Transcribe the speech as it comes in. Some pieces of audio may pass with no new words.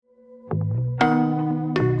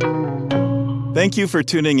Thank you for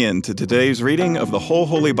tuning in to today's reading of the whole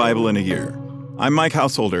Holy Bible in a year. I'm Mike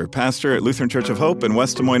Householder, pastor at Lutheran Church of Hope in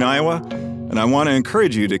West Des Moines, Iowa, and I want to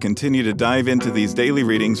encourage you to continue to dive into these daily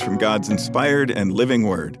readings from God's inspired and living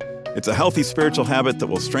Word. It's a healthy spiritual habit that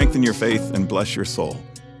will strengthen your faith and bless your soul.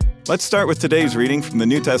 Let's start with today's reading from the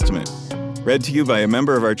New Testament, read to you by a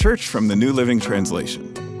member of our church from the New Living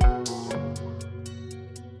Translation.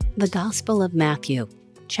 The Gospel of Matthew,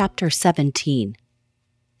 chapter 17.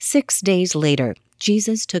 6 days later,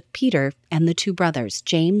 Jesus took Peter and the two brothers,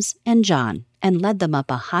 James and John, and led them up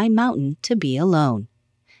a high mountain to be alone.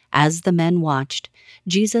 As the men watched,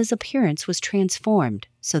 Jesus' appearance was transformed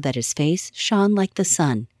so that his face shone like the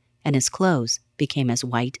sun, and his clothes became as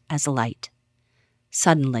white as light.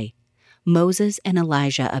 Suddenly, Moses and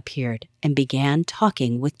Elijah appeared and began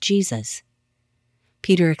talking with Jesus.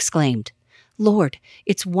 Peter exclaimed, "Lord,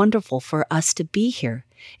 it's wonderful for us to be here.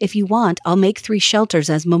 If you want, I'll make 3 shelters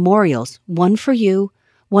as memorials, one for you,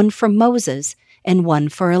 one for Moses, and one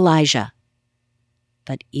for Elijah."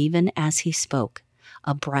 But even as he spoke,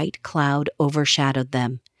 a bright cloud overshadowed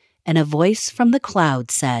them, and a voice from the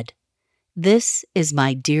cloud said, "This is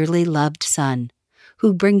my dearly loved Son,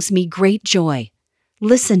 who brings me great joy.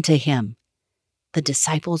 Listen to him." The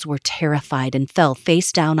disciples were terrified and fell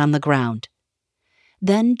face down on the ground.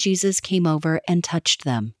 Then Jesus came over and touched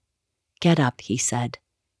them. "Get up," he said.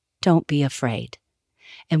 "Don't be afraid."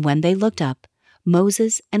 And when they looked up,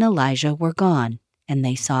 Moses and Elijah were gone, and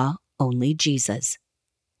they saw only Jesus.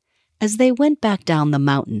 As they went back down the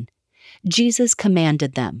mountain, Jesus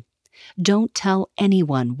commanded them, "Don't tell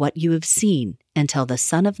anyone what you have seen until the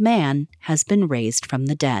Son of Man has been raised from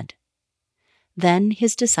the dead." Then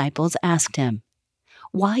his disciples asked him,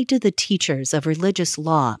 "Why do the teachers of religious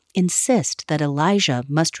law insist that Elijah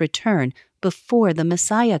must return before the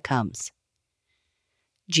Messiah comes?"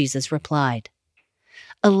 Jesus replied,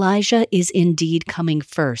 "Elijah is indeed coming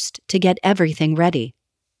first to get everything ready.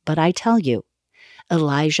 But I tell you,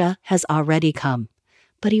 Elijah has already come,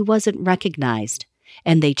 but he wasn't recognized,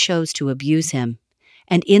 and they chose to abuse him.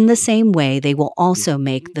 And in the same way they will also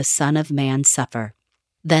make the Son of Man suffer."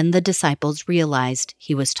 Then the disciples realized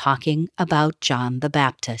he was talking about John the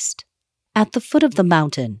Baptist. At the foot of the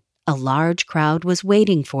mountain, a large crowd was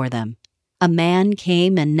waiting for them. A man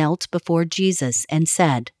came and knelt before Jesus and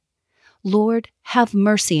said, "Lord, have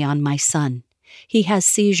mercy on my son. He has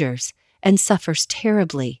seizures and suffers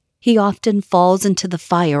terribly. He often falls into the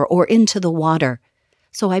fire or into the water.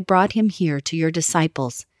 So I brought him here to your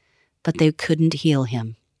disciples, but they couldn't heal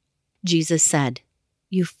him." Jesus said,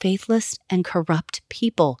 "You faithless and corrupt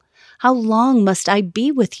people, how long must I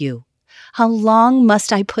be with you? How long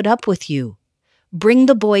must I put up with you? Bring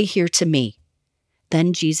the boy here to me."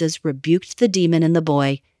 Then Jesus rebuked the demon in the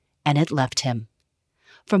boy, and it left him.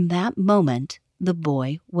 From that moment, the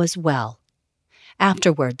boy was well.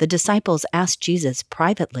 Afterward, the disciples asked Jesus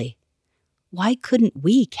privately, "Why couldn't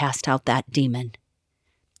we cast out that demon?"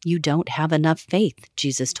 "You don't have enough faith,"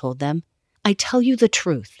 Jesus told them. "I tell you the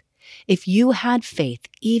truth. If you had faith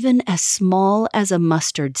even as small as a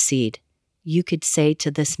mustard seed, you could say to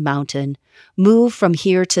this mountain, 'Move from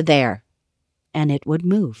here to there,' and it would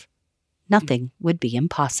move. Nothing would be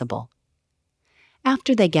impossible."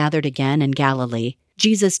 After they gathered again in Galilee,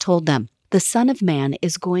 Jesus told them, "The Son of Man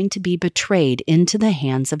is going to be betrayed into the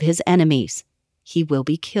hands of his enemies. He will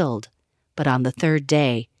be killed, but on the 3rd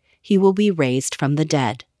day he will be raised from the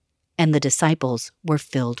dead." And the disciples were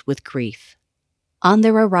filled with grief. On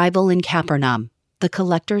their arrival in Capernaum, the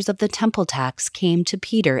collectors of the temple tax came to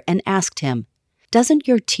Peter and asked him, "Doesn't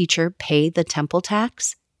your teacher pay the temple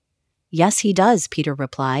tax?" "Yes, he does," Peter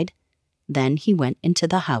replied. Then he went into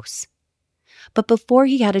the house. But before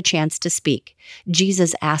he had a chance to speak,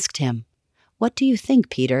 Jesus asked him, "What do you think,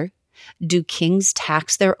 Peter? Do kings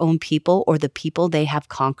tax their own people or the people they have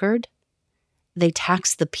conquered?" "They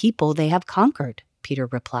tax the people they have conquered," Peter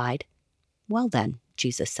replied. "Well then,"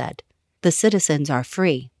 Jesus said, "the citizens are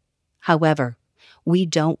free. However, we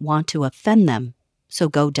don't want to offend them, so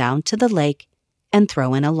go down to the lake and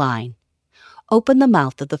throw in a line. Open the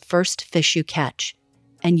mouth of the first fish you catch,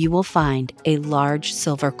 and you will find a large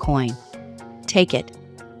silver coin. Take it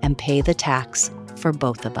and pay the tax for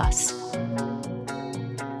both of us."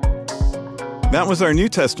 That was our New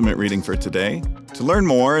Testament reading for today. To learn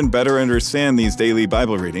more and better understand these daily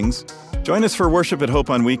Bible readings, join us for Worship at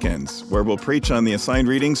Hope on weekends, where we'll preach on the assigned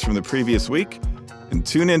readings from the previous week, and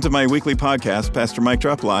tune into my weekly podcast, Pastor Mike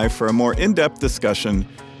Drop Live, for a more in-depth discussion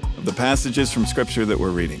of the passages from Scripture that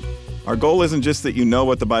we're reading. Our goal isn't just that you know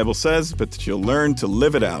what the Bible says, but that you'll learn to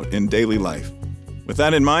live it out in daily life. With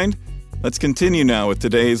that in mind, let's continue now with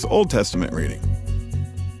today's Old Testament reading.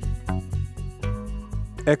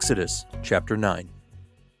 Exodus chapter 9.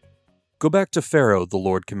 Go back to Pharaoh, the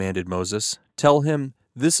Lord commanded Moses. Tell him,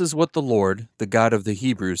 "This is what the Lord, the God of the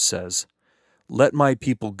Hebrews, says. Let my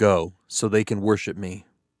people go, so they can worship me.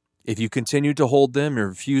 If you continue to hold them and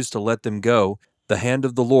refuse to let them go, the hand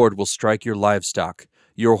of the Lord will strike your livestock,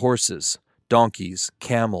 your horses, donkeys,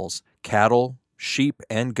 camels, cattle, sheep,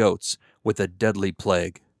 and goats, with a deadly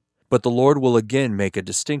plague. But the Lord will again make a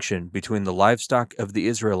distinction between the livestock of the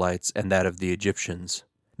Israelites and that of the Egyptians.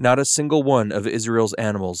 Not a single one of Israel's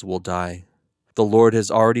animals will die. The Lord has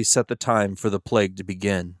already set the time for the plague to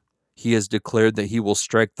begin. He has declared that he will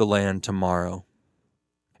strike the land tomorrow."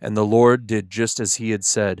 And the Lord did just as he had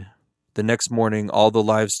said. The next morning all the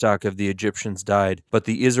livestock of the Egyptians died, but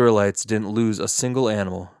the Israelites didn't lose a single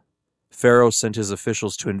animal. Pharaoh sent his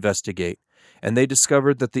officials to investigate, and they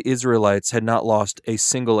discovered that the Israelites had not lost a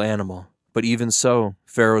single animal. But even so,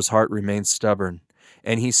 Pharaoh's heart remained stubborn,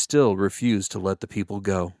 and he still refused to let the people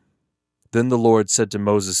go. Then the Lord said to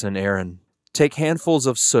Moses and Aaron, "Take handfuls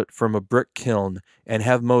of soot from a brick kiln and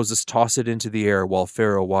have Moses toss it into the air while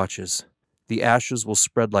Pharaoh watches. The ashes will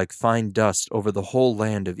spread like fine dust over the whole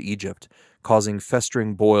land of Egypt, causing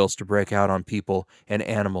festering boils to break out on people and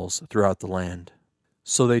animals throughout the land."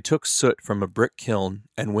 So they took soot from a brick kiln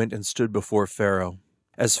and went and stood before Pharaoh.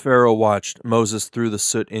 As Pharaoh watched, Moses threw the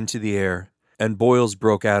soot into the air, and boils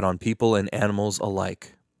broke out on people and animals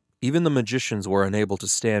alike. Even the magicians were unable to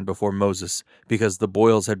stand before Moses because the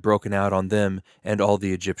boils had broken out on them and all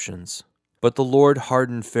the Egyptians. But the Lord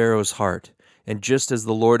hardened Pharaoh's heart, and just as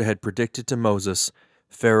the Lord had predicted to Moses,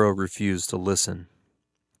 Pharaoh refused to listen.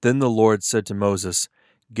 Then the Lord said to Moses,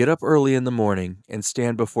 "Get up early in the morning and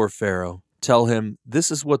stand before Pharaoh. Tell him,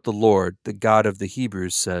 'This is what the Lord, the God of the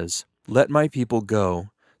Hebrews, says. Let my people go,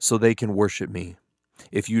 so they can worship me.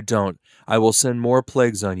 If you don't, I will send more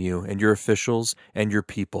plagues on you and your officials and your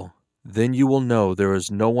people. Then you will know there is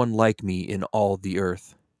no one like me in all the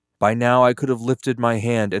earth. By now I could have lifted my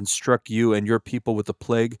hand and struck you and your people with a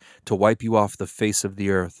plague to wipe you off the face of the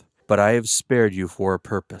earth. But I have spared you for a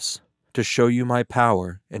purpose, to show you my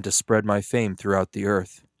power and to spread my fame throughout the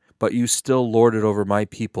earth. But you still lord it over my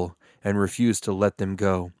people and refuse to let them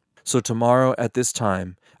go. So tomorrow at this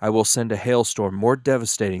time I will send a hailstorm more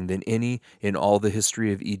devastating than any in all the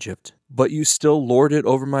history of Egypt. But you still lord it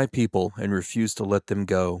over my people and refuse to let them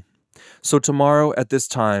go. So tomorrow at this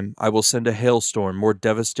time I will send a hailstorm more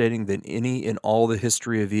devastating than any in all the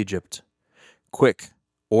history of Egypt. Quick,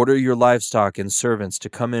 order your livestock and servants to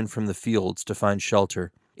come in from the fields to find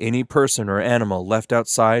shelter. Any person or animal left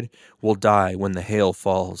outside will die when the hail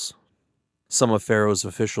falls." Some of Pharaoh's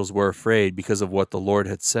officials were afraid because of what the Lord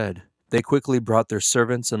had said. They quickly brought their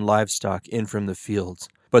servants and livestock in from the fields,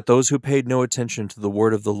 but those who paid no attention to the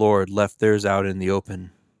word of the Lord left theirs out in the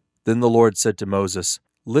open. Then the Lord said to Moses,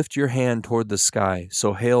 "Lift your hand toward the sky,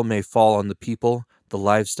 so hail may fall on the people, the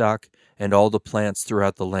livestock, and all the plants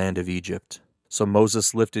throughout the land of Egypt." So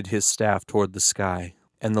Moses lifted his staff toward the sky,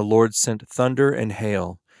 and the Lord sent thunder and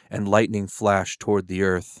hail, and lightning flashed toward the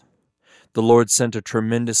earth. The Lord sent a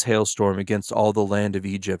tremendous hailstorm against all the land of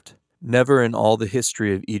Egypt. Never in all the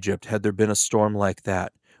history of Egypt had there been a storm like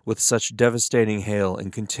that, with such devastating hail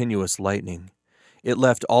and continuous lightning. It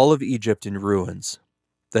left all of Egypt in ruins.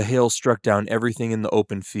 The hail struck down everything in the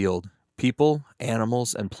open field, people,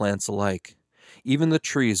 animals, and plants alike. Even the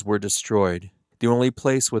trees were destroyed. The only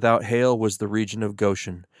place without hail was the region of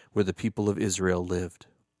Goshen, where the people of Israel lived.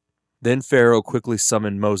 Then Pharaoh quickly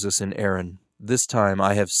summoned Moses and Aaron. "This time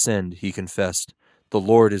I have sinned," he confessed. "The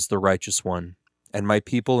Lord is the righteous one, and my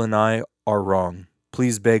people and I are wrong.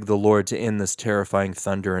 Please beg the Lord to end this terrifying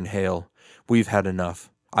thunder and hail. We've had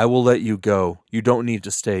enough. I will let you go. You don't need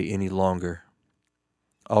to stay any longer."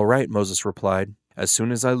 "All right," Moses replied. "As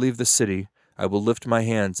soon as I leave the city, I will lift my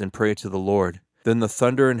hands and pray to the Lord. Then the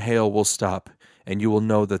thunder and hail will stop, and you will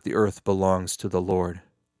know that the earth belongs to the Lord.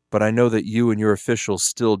 But I know that you and your officials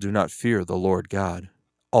still do not fear the Lord God."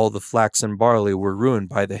 All the flax and barley were ruined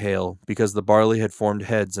by the hail, because the barley had formed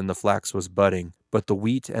heads and the flax was budding. But the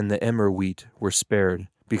wheat and the emmer wheat were spared,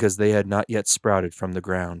 because they had not yet sprouted from the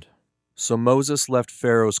ground. So Moses left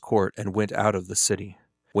Pharaoh's court and went out of the city.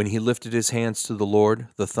 When he lifted his hands to the Lord,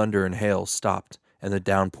 the thunder and hail stopped, and the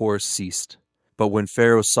downpours ceased. But when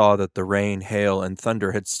Pharaoh saw that the rain, hail, and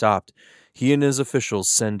thunder had stopped, he and his officials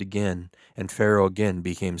sinned again, and Pharaoh again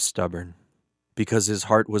became stubborn. Because his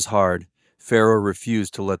heart was hard, Pharaoh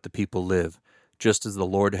refused to let the people live, just as the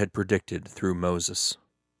Lord had predicted through Moses.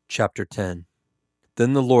 Chapter 10.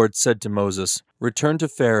 Then the Lord said to Moses, "Return to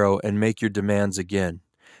Pharaoh and make your demands again.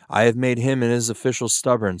 I have made him and his officials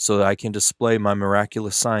stubborn so that I can display my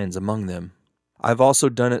miraculous signs among them. I've also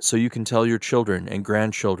done it so you can tell your children and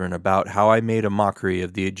grandchildren about how I made a mockery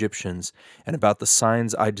of the Egyptians and about the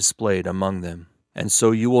signs I displayed among them. And so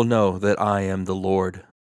you will know that I am the Lord."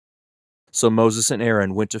 So Moses and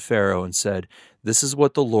Aaron went to Pharaoh and said, "This is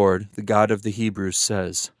what the Lord, the God of the Hebrews,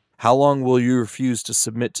 says. How long will you refuse to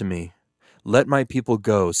submit to me? Let my people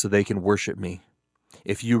go so they can worship me.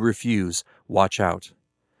 If you refuse, watch out.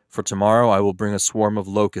 For tomorrow I will bring a swarm of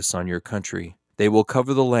locusts on your country. They will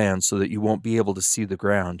cover the land so that you won't be able to see the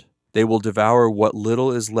ground. They will devour what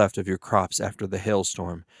little is left of your crops after the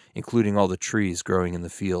hailstorm, including all the trees growing in the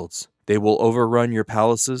fields. They will overrun your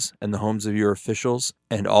palaces and the homes of your officials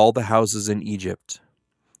and all the houses in Egypt.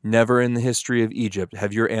 Never in the history of Egypt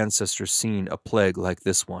have your ancestors seen a plague like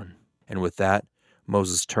this one." And with that,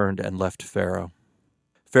 Moses turned and left Pharaoh.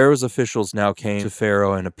 Pharaoh's officials now came to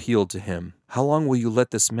Pharaoh and appealed to him. "How long will you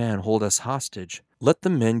let this man hold us hostage? Let the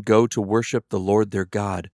men go to worship the Lord their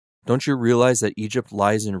God. Don't you realize that Egypt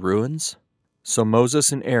lies in ruins?" So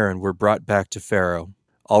Moses and Aaron were brought back to Pharaoh.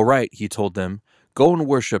 "All right," he told them, "go and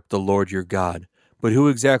worship the Lord your God. But who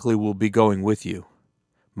exactly will be going with you?"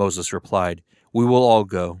 Moses replied, "We will all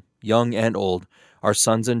go, young and old, our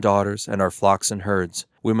sons and daughters, and our flocks and herds.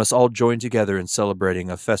 We must all join together in celebrating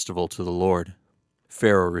a festival to the Lord."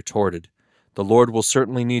 Pharaoh retorted, "The Lord will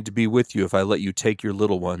certainly need to be with you if I let you take your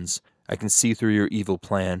little ones. I can see through your evil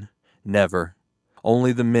plan. Never.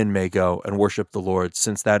 Only the men may go and worship the Lord,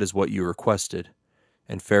 since that is what you requested."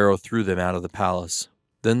 And Pharaoh threw them out of the palace.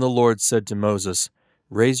 Then the Lord said to Moses,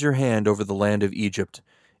 "Raise your hand over the land of Egypt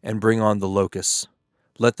and bring on the locusts.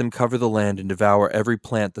 Let them cover the land and devour every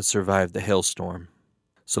plant that survived the hailstorm."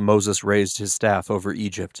 So Moses raised his staff over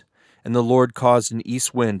Egypt, and the Lord caused an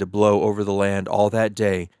east wind to blow over the land all that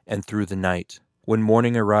day and through the night. When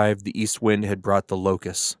morning arrived, the east wind had brought the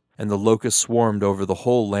locusts, and the locusts swarmed over the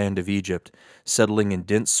whole land of Egypt, settling in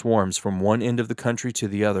dense swarms from one end of the country to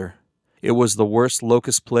the other. It was the worst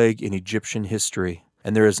locust plague in Egyptian history,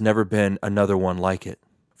 and there has never been another one like it.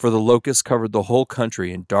 For the locusts covered the whole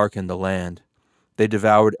country and darkened the land. They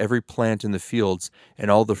devoured every plant in the fields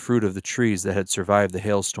and all the fruit of the trees that had survived the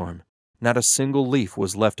hailstorm. Not a single leaf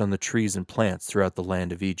was left on the trees and plants throughout the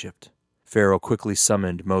land of Egypt. Pharaoh quickly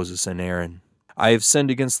summoned Moses and Aaron. "I have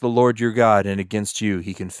sinned against the Lord your God and against you,"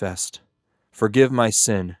 he confessed. "Forgive my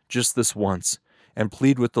sin, just this once, and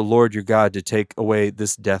plead with the Lord your God to take away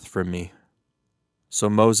this death from me." So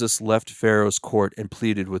Moses left Pharaoh's court and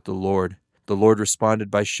pleaded with the Lord. The Lord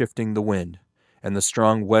responded by shifting the wind, and the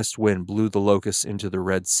strong west wind blew the locusts into the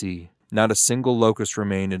Red Sea. Not a single locust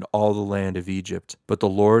remained in all the land of Egypt, but the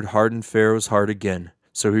Lord hardened Pharaoh's heart again,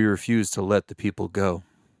 so he refused to let the people go.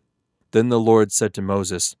 Then the Lord said to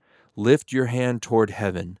Moses, "Lift your hand toward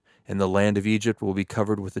heaven, and the land of Egypt will be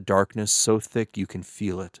covered with a darkness so thick you can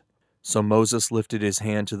feel it." So Moses lifted his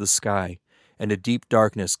hand to the sky, and a deep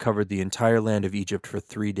darkness covered the entire land of Egypt for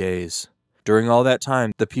 3 days. During all that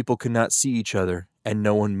time, the people could not see each other, and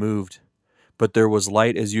no one moved. But there was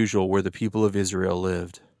light as usual where the people of Israel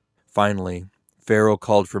lived. Finally, Pharaoh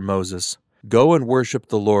called for Moses. "Go and worship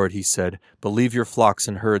the Lord," he said, "but leave your flocks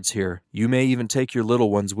and herds here. You may even take your little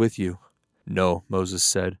ones with you." "No," Moses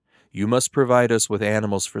said, "you must provide us with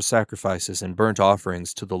animals for sacrifices and burnt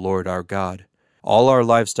offerings to the Lord our God. All our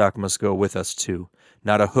livestock must go with us too.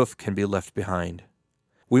 Not a hoof can be left behind.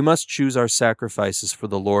 We must choose our sacrifices for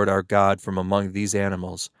the Lord our God from among these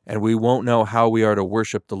animals, and we won't know how we are to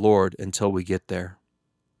worship the Lord until we get there."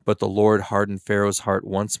 But the Lord hardened Pharaoh's heart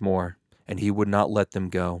once more, and he would not let them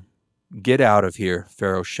go. "Get out of here,"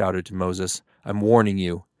 Pharaoh shouted to Moses. "I'm warning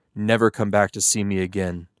you. Never come back to see me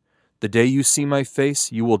again. The day you see my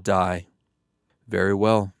face, you will die." "Very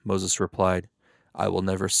well," Moses replied. "I will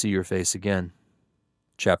never see your face again."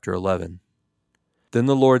 Chapter 11. Then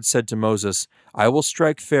the Lord said to Moses, "I will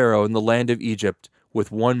strike Pharaoh in the land of Egypt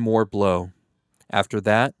with one more blow. After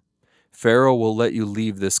that, Pharaoh will let you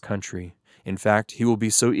leave this country. In fact, he will be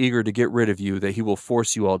so eager to get rid of you that he will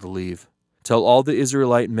force you all to leave. Tell all the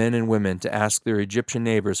Israelite men and women to ask their Egyptian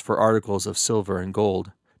neighbors for articles of silver and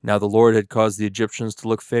gold." Now the Lord had caused the Egyptians to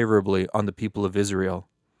look favorably on the people of Israel,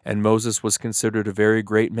 and Moses was considered a very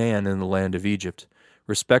great man in the land of Egypt,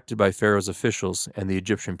 respected by Pharaoh's officials and the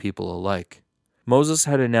Egyptian people alike. Moses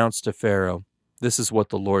had announced to Pharaoh, "This is what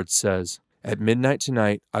the Lord says. At midnight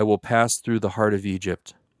tonight I will pass through the heart of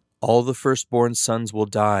Egypt. All the firstborn sons will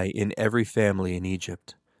die in every family in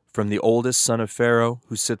Egypt, from the oldest son of Pharaoh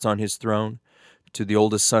who sits on his throne to the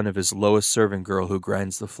oldest son of his lowest servant girl who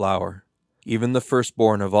grinds the flour. Even the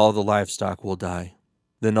firstborn of all the livestock will die.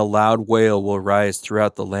 Then a loud wail will rise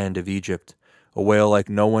throughout the land of Egypt, a wail like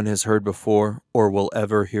no one has heard before or will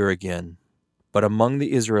ever hear again. But among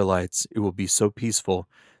the Israelites it will be so peaceful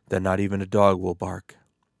that not even a dog will bark.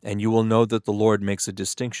 And you will know that the Lord makes a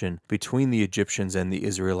distinction between the Egyptians and the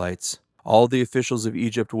Israelites. All the officials of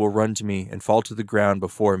Egypt will run to me and fall to the ground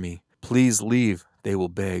before me. Please leave, they will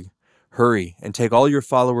beg. Hurry and take all your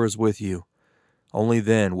followers with you. Only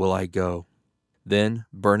then will I go." Then,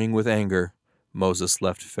 burning with anger, Moses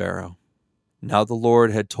left Pharaoh. Now the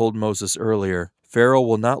Lord had told Moses earlier, "Pharaoh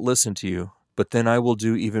will not listen to you, but then I will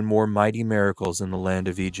do even more mighty miracles in the land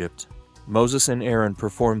of Egypt." Moses and Aaron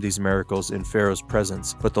performed these miracles in Pharaoh's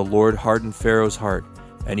presence, but the Lord hardened Pharaoh's heart,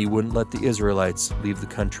 and he wouldn't let the Israelites leave the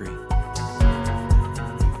country.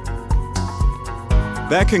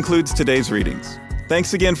 That concludes today's readings.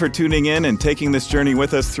 Thanks again for tuning in and taking this journey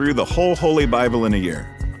with us through the whole Holy Bible in a year.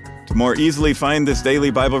 To more easily find this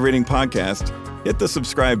daily Bible reading podcast, hit the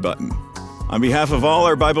subscribe button. On behalf of all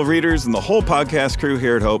our Bible readers and the whole podcast crew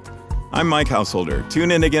here at Hope, I'm Mike Householder.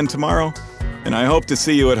 Tune in again tomorrow, and I hope to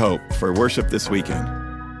see you at Hope for worship this weekend.